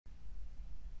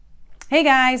Hey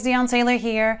guys, Dion Taylor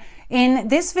here. In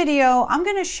this video, I'm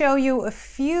going to show you a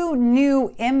few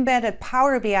new embedded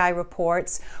Power BI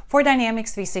reports for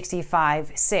Dynamics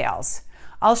 365 sales.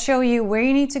 I'll show you where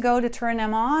you need to go to turn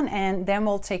them on, and then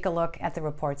we'll take a look at the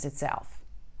reports itself.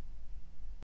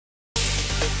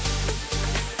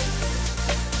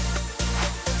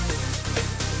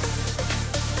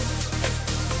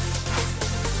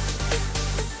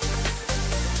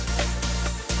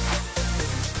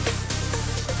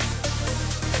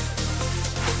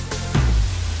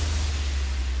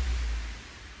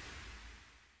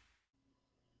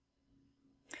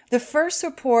 The first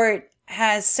report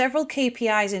has several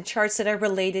KPIs and charts that are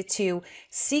related to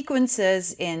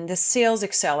sequences in the Sales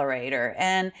Accelerator.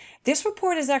 And this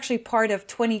report is actually part of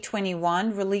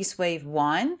 2021 Release Wave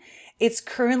 1. It's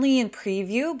currently in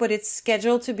preview, but it's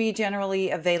scheduled to be generally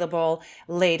available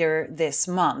later this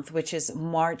month, which is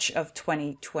March of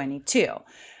 2022.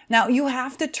 Now, you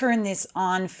have to turn this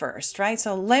on first, right?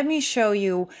 So let me show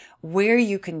you where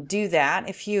you can do that.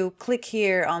 If you click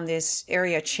here on this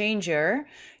area changer,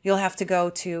 you'll have to go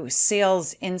to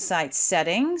Sales Insight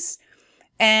Settings.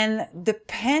 And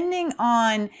depending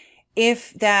on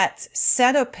if that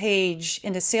setup page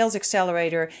in the Sales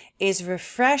Accelerator is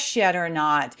refreshed yet or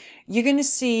not, you're going to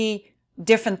see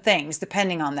different things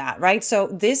depending on that, right? So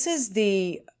this is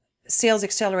the Sales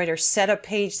Accelerator setup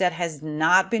page that has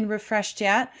not been refreshed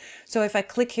yet. So if I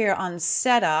click here on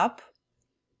Setup,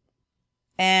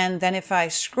 and then if I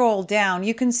scroll down,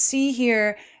 you can see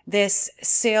here this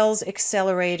Sales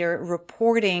Accelerator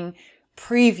reporting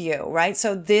preview, right?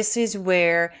 So this is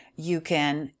where you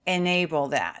can enable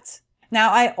that.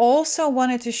 Now, I also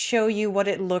wanted to show you what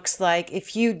it looks like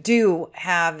if you do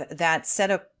have that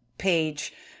setup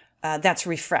page that's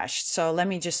refreshed. So let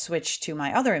me just switch to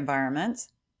my other environment.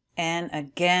 And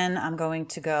again, I'm going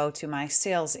to go to my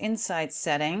Sales Insight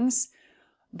settings,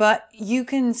 but you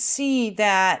can see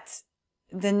that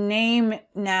the name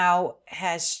now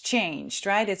has changed,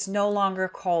 right? It's no longer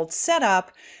called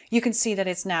Setup. You can see that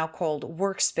it's now called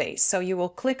Workspace. So you will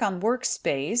click on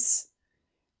Workspace,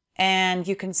 and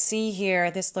you can see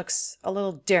here, this looks a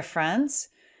little different,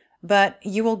 but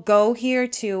you will go here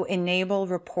to Enable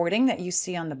Reporting that you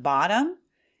see on the bottom.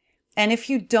 And if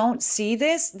you don't see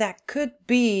this, that could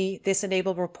be this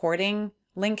Enable Reporting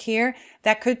link here.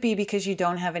 That could be because you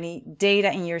don't have any data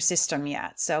in your system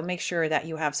yet. So make sure that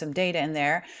you have some data in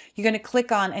there. You're going to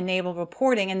click on Enable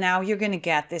Reporting, and now you're going to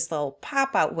get this little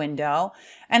pop-out window.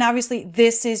 And obviously,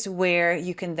 this is where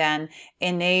you can then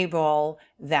enable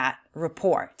that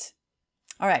report.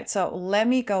 All right, so let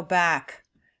me go back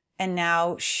and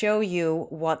now show you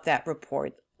what that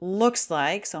report looks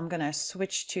like. So I'm going to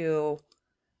switch to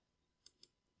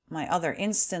my other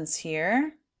instance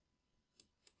here.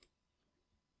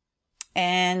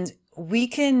 And we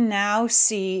can now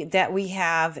see that we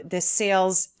have the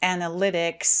Sales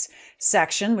Analytics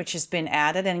section, which has been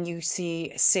added, and you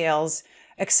see Sales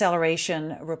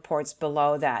Acceleration reports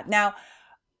below that. Now,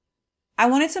 I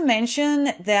wanted to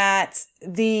mention that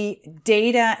the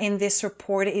data in this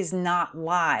report is not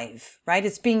live, right?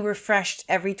 It's being refreshed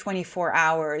every 24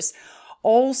 hours.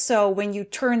 Also, when you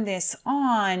turn this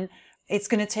on, it's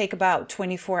going to take about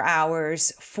 24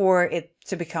 hours for it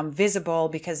to become visible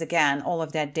because, again, all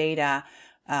of that data,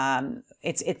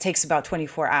 it takes about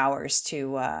 24 hours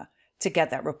to get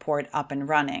that report up and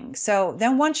running. So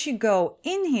then once you go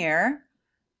in here,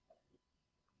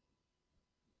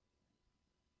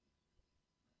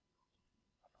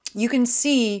 you can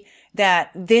see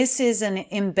that this is an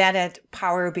embedded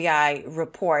Power BI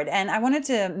report. And I wanted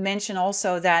to mention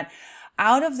also that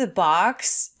out of the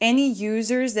box, any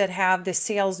users that have the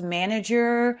Sales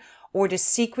Manager or the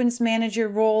Sequence Manager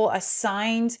role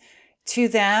assigned to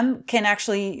them can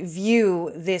actually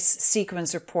view this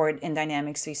sequence report in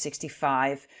Dynamics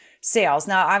 365 Sales.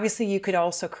 Now, obviously, you could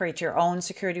also create your own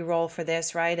security role for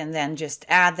this, right? And then just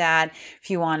add that if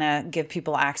you want to give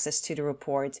people access to the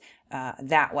report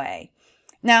that way.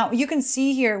 Now, you can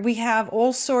see here, we have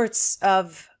all sorts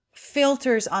of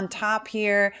filters on top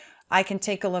here. I can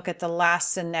take a look at the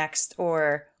last and next,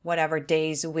 or whatever,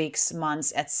 days, weeks,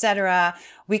 months, etc.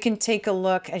 We can take a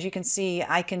look, as you can see,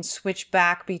 I can switch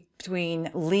back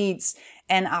between leads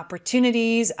and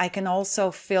opportunities. I can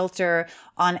also filter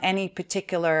on any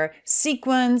particular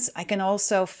sequence. I can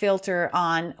also filter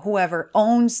on whoever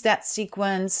owns that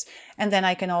sequence. And then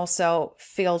I can also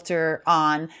filter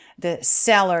on the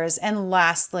sellers. And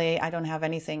lastly, I don't have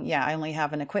anything. Yeah, I only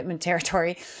have an equipment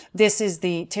territory. This is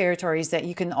the territories that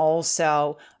you can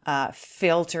also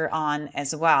filter on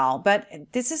as well.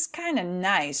 But this is kind of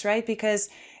nice, right? Because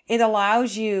it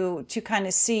allows you to kind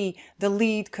of see the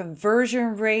lead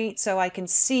conversion rate. So I can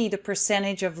see the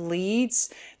percentage of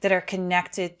leads that are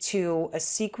connected to a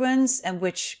sequence and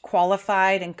which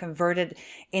qualified and converted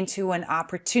into an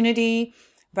opportunity,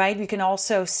 right? We can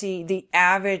also see the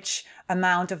average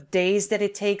amount of days that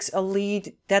it takes a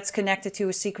lead that's connected to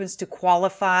a sequence to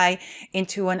qualify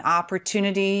into an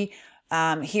opportunity.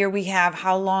 Here we have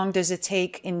how long does it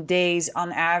take in days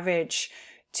on average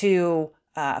to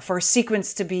for a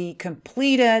sequence to be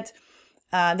completed.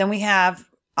 Then we have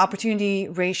opportunity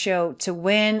ratio to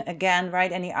win. Again,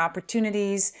 right? Any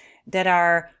opportunities that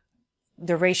are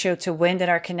the ratio to win that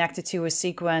are connected to a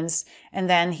sequence. And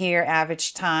then here,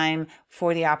 average time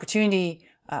for the opportunity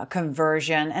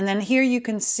conversion. And then here you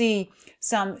can see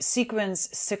some sequence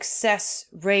success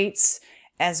rates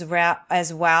as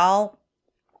well.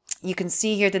 You can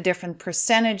see here the different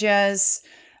percentages.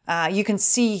 You can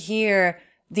see here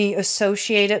the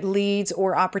associated leads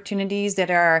or opportunities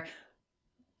that are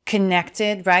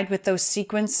connected, right, with those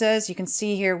sequences. You can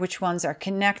see here which ones are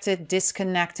connected,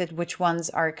 disconnected, which ones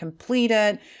are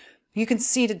completed. You can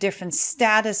see the different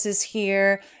statuses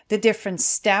here, the different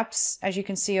steps, as you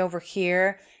can see over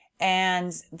here.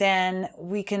 And then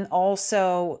we can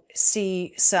also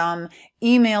see some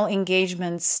email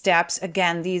engagement steps.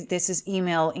 Again, this is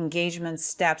email engagement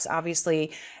steps,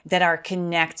 obviously, that are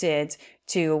connected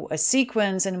to a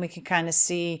sequence. And we can kind of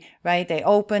see, right, they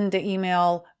open the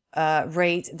email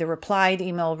rate, the replied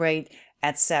email rate,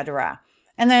 etc.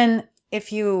 And then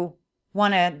if you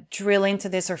want to drill into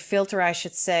this or filter, I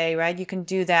should say, right, you can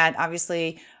do that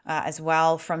obviously as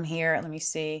well from here. Let me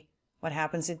see what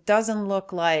happens. It doesn't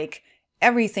look like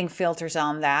everything filters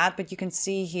on that, but you can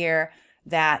see here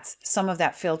that some of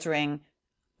that filtering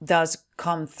does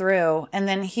come through. And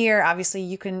then here, obviously,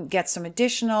 you can get some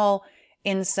additional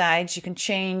insights. You can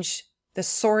change the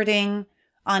sorting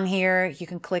on here. You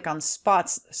can click on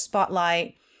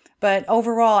spotlight. But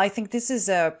overall, I think this is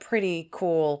a pretty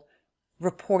cool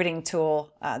reporting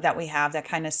tool that we have that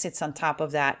kind of sits on top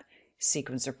of that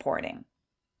sequence reporting.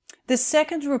 The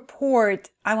second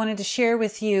report I wanted to share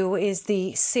with you is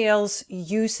the sales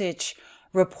usage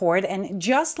report. And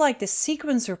just like the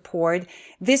sequence report,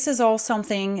 this is all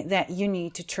something that you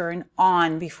need to turn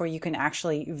on before you can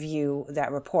actually view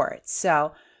that report.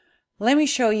 So let me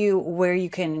show you where you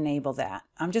can enable that.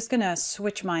 I'm just going to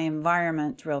switch my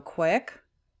environment real quick.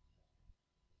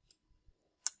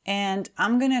 And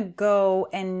I'm going to go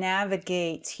and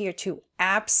navigate here to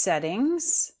App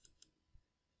Settings.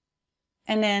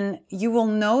 And then you will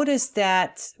notice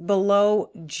that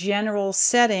below General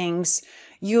Settings,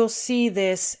 you'll see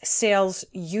this Sales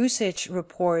Usage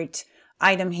Report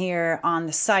item here on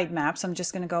the sitemap. So I'm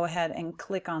just going to go ahead and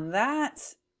click on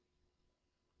that.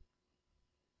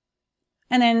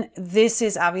 And then this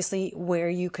is obviously where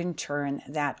you can turn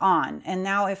that on. And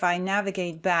now if I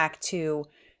navigate back to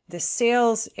the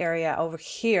sales area over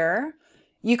here,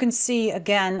 you can see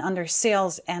again under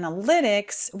Sales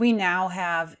Analytics, we now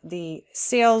have the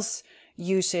Sales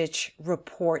Usage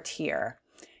Report here.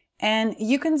 And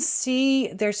you can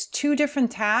see there's two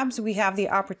different tabs. We have the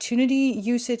Opportunity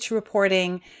Usage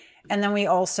Reporting, and then we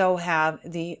also have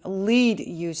the Lead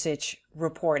Usage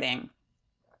Reporting.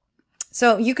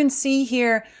 So you can see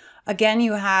here, again,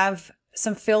 you have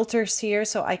some filters here,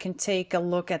 so I can take a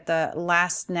look at the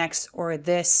last, next, or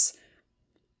this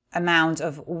amount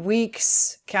of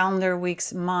weeks, calendar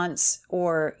weeks, months,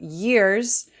 or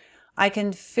years. I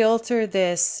can filter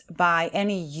this by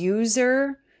any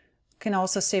user. You can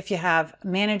also see if you have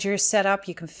managers set up,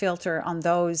 you can filter on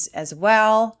those as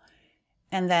well.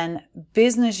 And then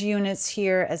business units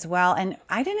here as well. And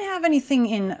I didn't have anything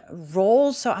in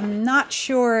roles, so I'm not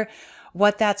sure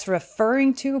what that's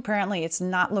referring to. Apparently it's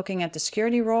not looking at the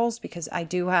security roles because I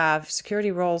do have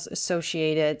security roles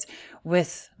associated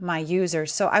with my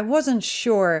users. So I wasn't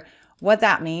sure what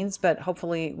that means, but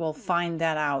hopefully we'll find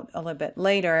that out a little bit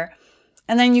later.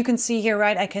 And then you can see here,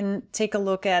 right, I can take a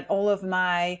look at all of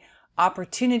my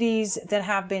opportunities that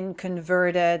have been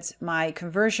converted, my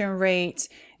conversion rate,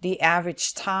 the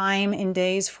average time in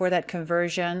days for that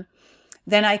conversion.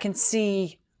 Then I can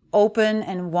see open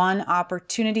and won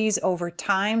opportunities over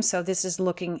time. So this is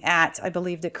looking at, I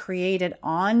believe, the created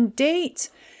on date.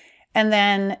 And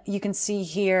then you can see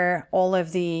here all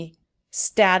of the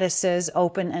statuses,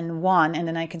 open and won. And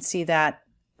then I can see that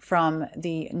from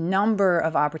the number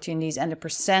of opportunities and the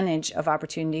percentage of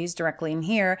opportunities directly in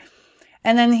here.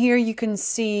 And then here you can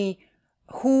see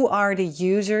who are the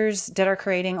users that are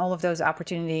creating all of those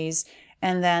opportunities,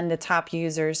 and then the top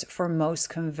users for most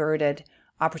converted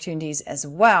opportunities as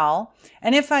well.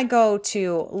 And if I go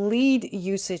to lead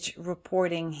usage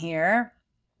reporting here,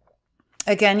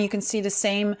 Again, you can see the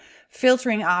same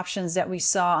filtering options that we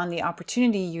saw on the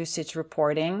opportunity usage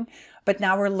reporting, but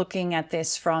now we're looking at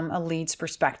this from a leads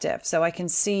perspective. So I can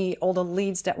see all the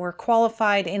leads that were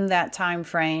qualified in that time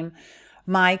frame,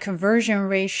 my conversion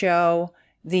ratio,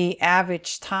 the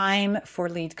average time for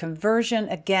lead conversion,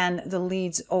 again, the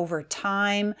leads over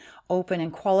time, open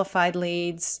and qualified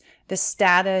leads, the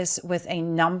status with a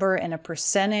number and a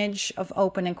percentage of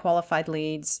open and qualified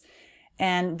leads,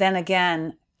 and then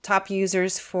again, top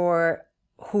users for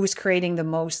who's creating the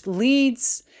most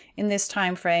leads in this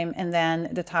time frame, and then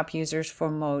the top users for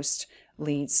most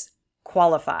leads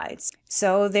qualified.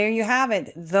 So there you have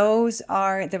it. Those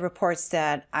are the reports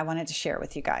that I wanted to share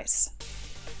with you guys.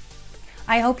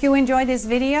 I hope you enjoyed this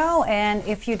video, and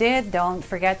if you did, don't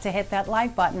forget to hit that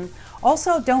like button.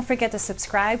 Also, don't forget to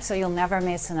subscribe so you'll never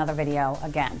miss another video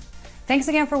again. Thanks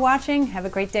again for watching. Have a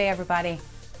great day, everybody.